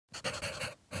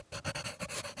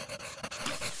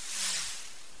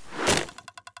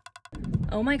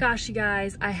Oh my gosh, you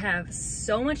guys, I have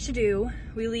so much to do.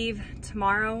 We leave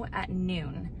tomorrow at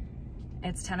noon.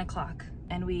 It's 10 o'clock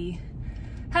and we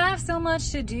have so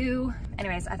much to do.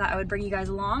 Anyways, I thought I would bring you guys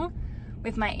along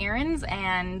with my errands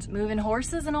and moving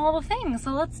horses and all the things.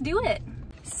 So let's do it.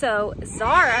 So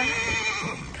Zara,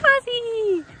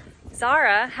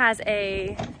 Zara has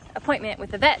a appointment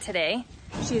with the vet today.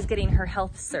 She's getting her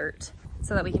health cert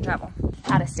so that we can travel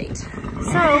out of state.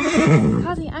 So,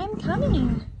 Kazi, I'm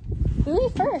coming. You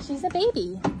leave first, she's a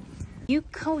baby. You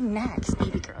go next,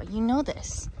 baby girl, you know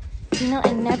this. You know,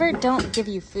 I never don't give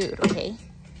you food, okay?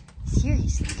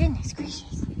 Seriously, goodness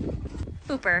gracious.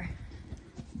 Booper.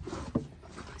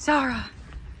 Zara.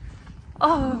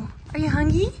 Oh, are you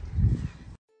hungry?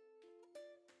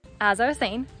 As I was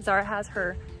saying, Zara has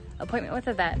her appointment with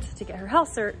a vet to get her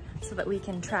health cert so that we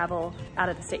can travel out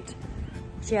of the state.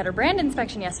 She had her brand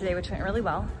inspection yesterday, which went really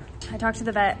well. I talked to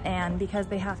the vet, and because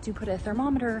they have to put a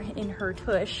thermometer in her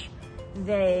tush,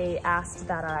 they asked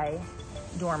that I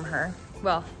dorm her.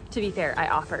 Well, to be fair, I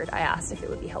asked if it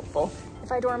would be helpful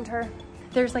if I dormed her.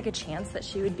 There's like a chance that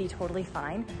she would be totally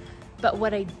fine. But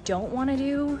what I don't want to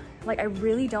do, like I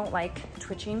really don't like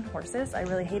twitching horses. I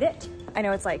really hate it. I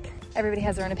know it's like everybody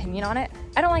has their own opinion on it.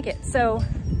 I don't like it. So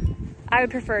I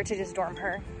would prefer to just dorm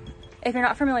her. If you're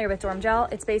not familiar with Dorm Gel,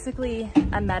 it's basically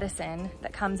a medicine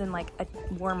that comes in like a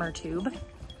warmer tube,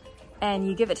 and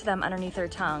you give it to them underneath their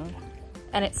tongue,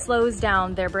 and it slows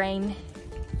down their brain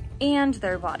and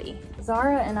their body.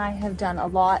 Zara and I have done a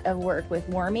lot of work with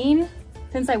worming.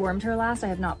 Since I wormed her last, I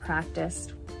have not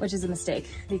practiced, which is a mistake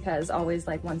because always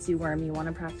like once you worm, you want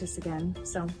to practice again.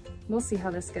 So we'll see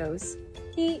how this goes.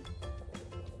 Pete.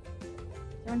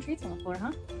 Throwing treats on the floor,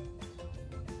 huh?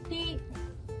 Pete.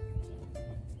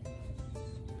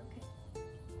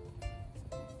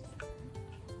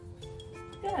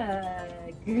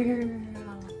 Good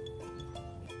girl.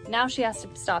 Now she has to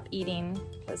stop eating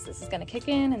because this is gonna kick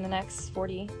in the next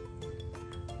 40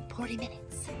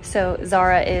 minutes. So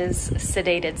Zara is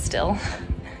sedated still.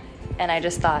 And I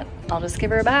just thought, I'll just give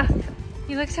her a bath.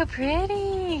 You look so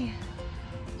pretty.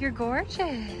 You're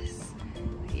gorgeous.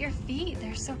 Look at your feet,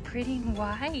 they're so pretty and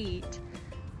white.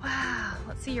 Wow,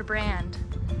 let's see your brand.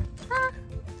 Ah,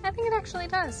 I think it actually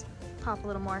does. Pop a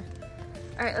little more.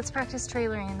 All right, let's practice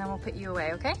trailering and then we'll put you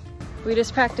away, okay? We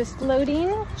just practiced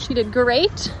loading. She did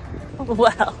great.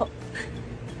 Well,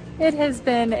 it has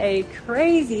been a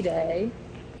crazy day.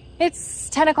 It's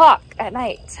 10 o'clock at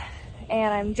night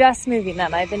and I'm just moving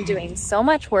them. I've been doing so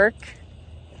much work.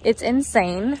 It's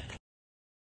insane.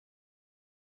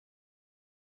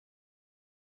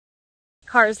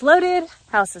 Car's loaded,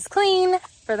 house is clean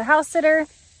for the house sitter.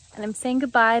 And I'm saying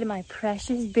goodbye to my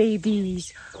precious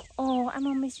babies. Oh, I'm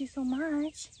gonna miss you so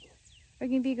much. Are you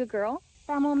gonna be a good girl?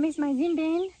 I'm gonna miss my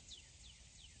Zinbin.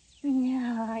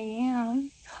 Yeah, I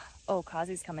am. Oh,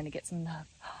 Kazi's coming to get some love.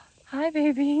 Hi,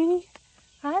 baby.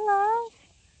 Hi, love.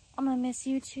 I'm gonna miss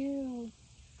you too.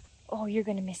 Oh, you're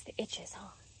gonna miss the itches, huh?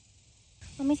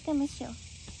 Mommy's gonna miss you.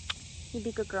 You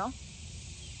be a good girl.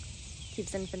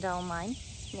 Keeps infantile in line.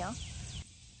 Yeah.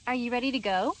 Are you ready to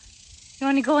go? You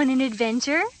wanna go on an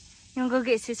adventure? You wanna go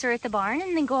get sister at the barn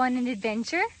and then go on an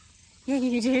adventure? Yeah,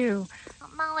 you do.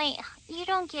 Molly, you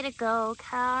don't get to go,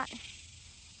 Cat.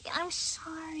 I'm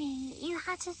sorry. You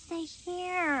had to stay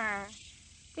here.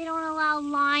 They don't allow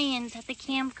lions at the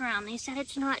campground. They said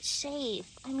it's not safe.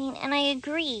 I mean, and I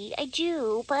agree. I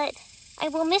do, but I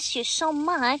will miss you so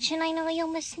much, and I know you'll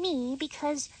miss me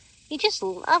because you just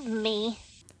love me.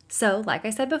 So, like I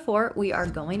said before, we are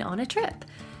going on a trip.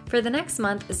 For the next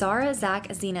month, Zara, Zach,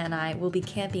 Azina, and I will be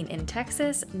camping in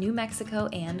Texas, New Mexico,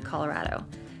 and Colorado.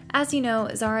 As you know,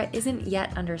 Zara isn't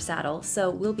yet under saddle, so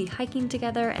we'll be hiking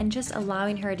together and just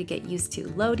allowing her to get used to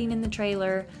loading in the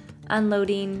trailer,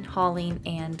 unloading, hauling,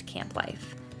 and camp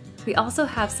life. We also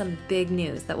have some big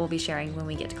news that we'll be sharing when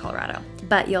we get to Colorado,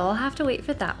 but you'll all have to wait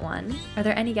for that one. Are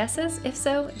there any guesses? If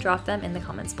so, drop them in the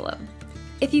comments below.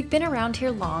 If you've been around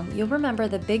here long, you'll remember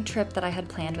the big trip that I had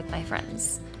planned with my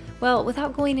friends. Well,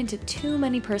 without going into too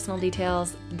many personal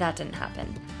details, that didn't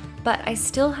happen. But I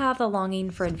still have the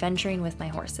longing for adventuring with my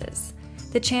horses.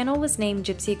 The channel was named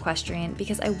Gypsy Equestrian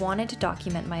because I wanted to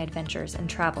document my adventures and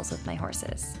travels with my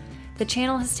horses. The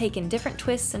channel has taken different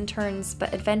twists and turns,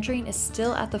 but adventuring is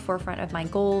still at the forefront of my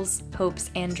goals, hopes,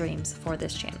 and dreams for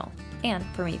this channel, and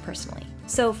for me personally.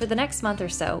 So for the next month or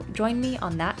so, join me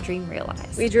on that dream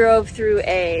realized. We drove through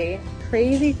a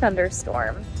crazy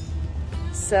thunderstorm,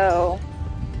 so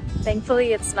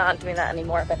thankfully it's not doing that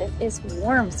anymore, but it is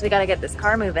warm, so we gotta get this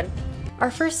car moving. Our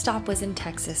first stop was in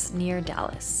Texas, near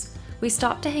Dallas. We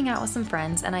stopped to hang out with some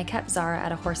friends, and I kept Zara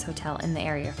at a horse hotel in the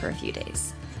area for a few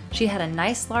days. She had a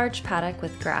nice large paddock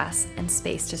with grass and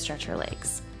space to stretch her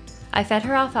legs. I fed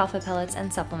her alfalfa pellets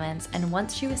and supplements, and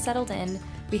once she was settled in,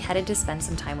 we headed to spend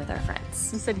some time with our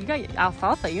friends. You said you got your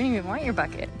alfalfa, you don't even want your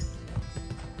bucket.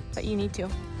 But you need to.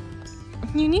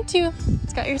 You need to.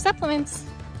 It's got your supplements.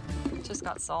 Just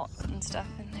got salt and stuff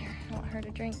in there. I want her to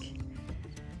drink.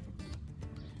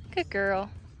 Good girl.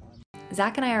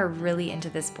 Zach and I are really into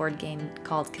this board game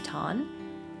called Catan.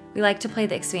 We like to play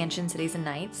the expansion Cities and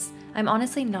Nights. I'm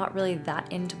honestly not really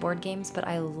that into board games, but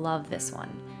I love this one.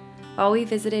 While we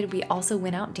visited, we also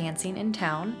went out dancing in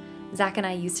town. Zach and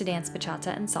I used to dance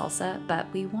bachata and salsa,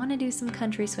 but we want to do some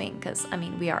country swing because, I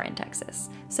mean, we are in Texas.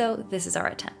 So this is our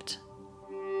attempt.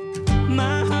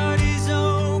 My heart is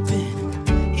open,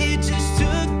 it just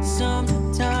took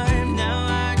some time.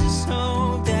 Now I just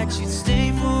hope that you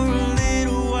stay for a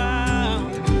little while.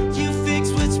 You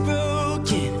fix what's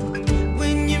broken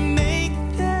when you make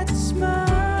that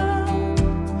smile.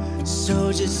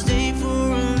 So just stay for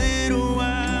a little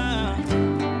while.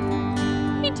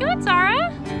 How you doing,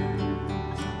 Zara?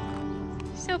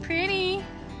 So pretty.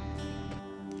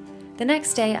 The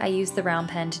next day, I used the round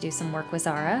pen to do some work with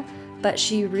Zara, but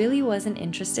she really wasn't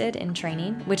interested in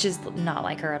training, which is not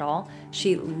like her at all.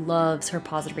 She loves her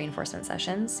positive reinforcement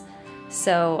sessions.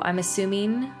 So I'm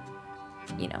assuming,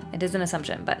 you know, it is an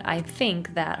assumption, but I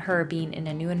think that her being in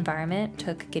a new environment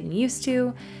took getting used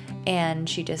to, and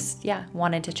she just,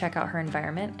 wanted to check out her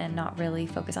environment and not really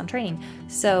focus on training.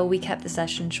 So we kept the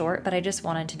session short, but I just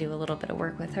wanted to do a little bit of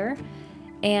work with her.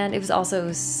 And it was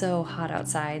also so hot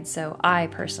outside, so I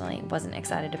personally wasn't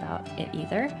excited about it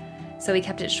either. So we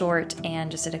kept it short and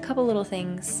just did a couple little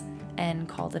things and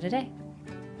called it a day.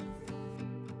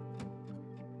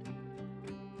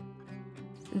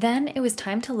 Then it was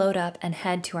time to load up and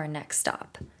head to our next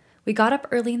stop. We got up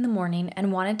early in the morning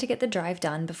and wanted to get the drive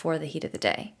done before the heat of the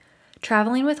day.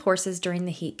 Traveling with horses during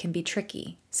the heat can be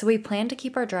tricky, so we planned to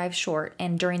keep our drive short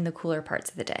and during the cooler parts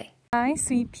of the day. Hi,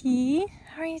 sweet pea.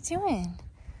 How are you doing?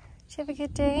 Did you have a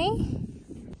good day?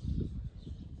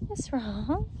 What's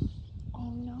wrong? Oh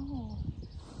no,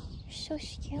 you're so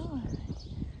scared.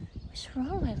 What's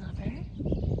wrong, my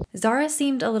lover? Zara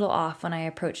seemed a little off when I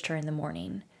approached her in the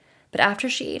morning, but after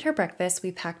she ate her breakfast,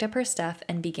 we packed up her stuff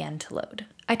and began to load.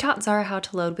 I taught Zara how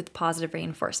to load with positive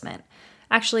reinforcement.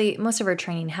 Actually, most of her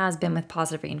training has been with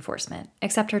positive reinforcement,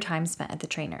 except her time spent at the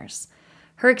trainers.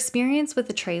 Her experience with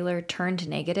the trailer turned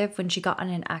negative when she got in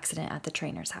an accident at the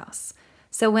trainer's house.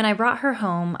 So when I brought her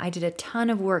home, I did a ton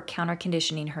of work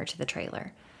counter-conditioning her to the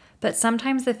trailer. But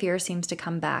sometimes the fear seems to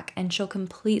come back and she'll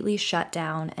completely shut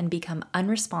down and become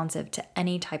unresponsive to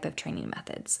any type of training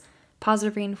methods.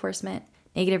 Positive reinforcement,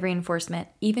 negative reinforcement,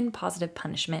 even positive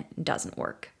punishment doesn't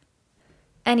work.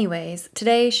 Anyways,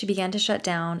 today she began to shut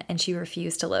down and she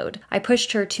refused to load. I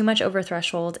pushed her too much over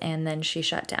threshold and then she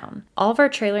shut down. All of our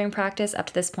trailering practice up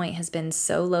to this point has been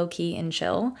so low-key and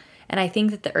chill, and I think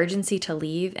that the urgency to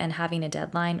leave and having a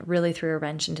deadline really threw a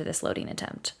wrench into this loading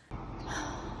attempt.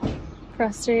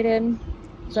 Frustrated.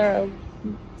 Zara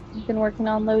been working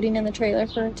on loading in the trailer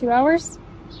for 2 hours.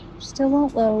 Still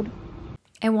won't load.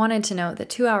 I wanted to note that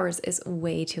 2 hours is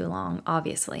way too long,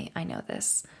 obviously, I know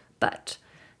this, but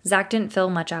Zach didn't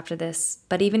film much after this,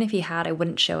 but even if he had, I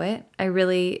wouldn't show it. I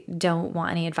really don't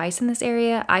want any advice in this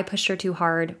area. I pushed her too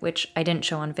hard, which I didn't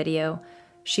show on video.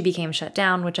 She became shut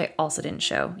down, which I also didn't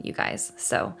show you guys.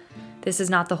 So this is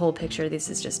not the whole picture. This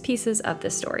is just pieces of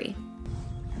the story.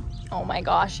 Oh my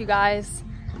gosh, you guys.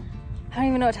 I don't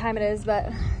even know what time it is, but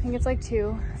I think it's like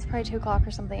 2. It's probably 2 o'clock or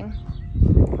something.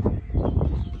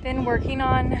 Been working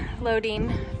on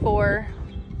loading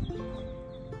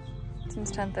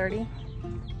since 10:30.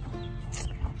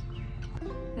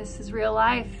 This is real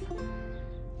life.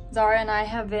 Zara and I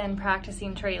have been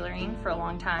practicing trailering for a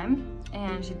long time,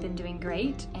 and she's been doing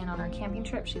great. And on our camping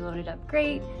trip, she loaded up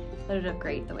great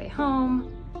the way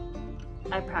home.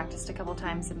 I practiced a couple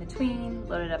times in between,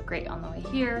 loaded up great on the way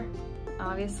here.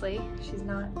 Obviously,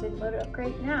 didn't load it up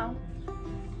great now.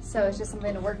 So it's just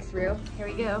something to work through. Here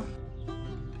we go.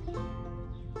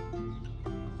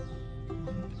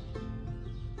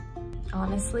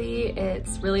 Honestly,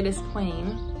 it's really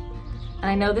disappointing. And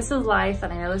I know this is life,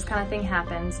 and I know this kind of thing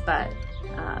happens, but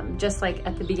just like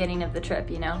at the beginning of the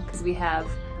trip, you know, because we have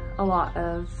a lot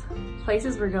of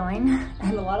places we're going,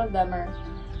 and a lot of them are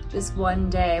just one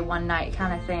day, one night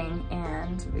kind of thing,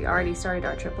 and we already started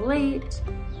our trip late,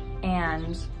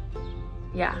 and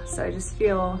yeah, so I just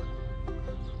feeling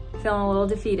a little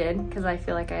defeated because I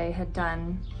feel like I had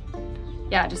done,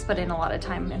 just put in a lot of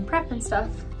time and prep and stuff,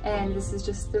 and this is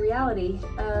just the reality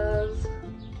of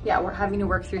yeah, we're having to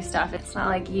work through stuff. It's not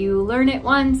like you learn it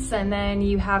once and then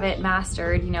you have it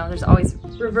mastered. You know, there's always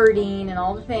reverting and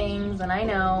all the things, and I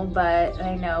know, but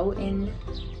I know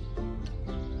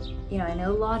I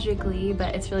know logically,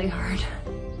 but it's really hard.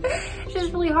 It's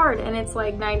just really hard, and it's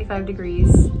like 95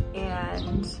 degrees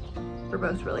and we're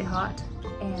both really hot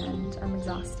and I'm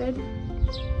exhausted,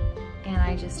 and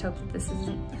I just hope that this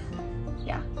isn't,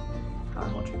 yeah, how our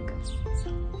whole trip goes.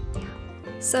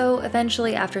 So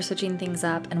eventually, after switching things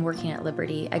up and working at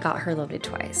Liberty, I got her loaded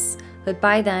twice. But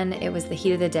by then, it was the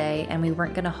heat of the day and we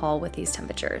weren't gonna haul with these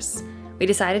temperatures. We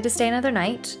decided to stay another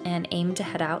night and aimed to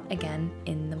head out again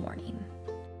in the morning.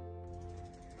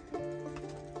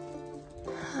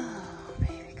 Oh,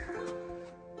 baby girl.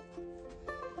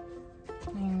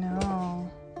 I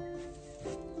know.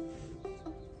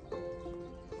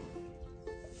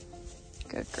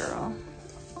 Good girl.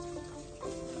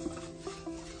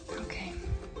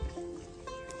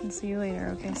 And see you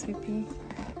later, okay, sweet pea?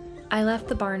 I left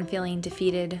the barn feeling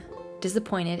defeated,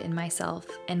 disappointed in myself,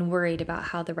 and worried about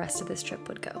how the rest of this trip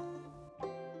would go.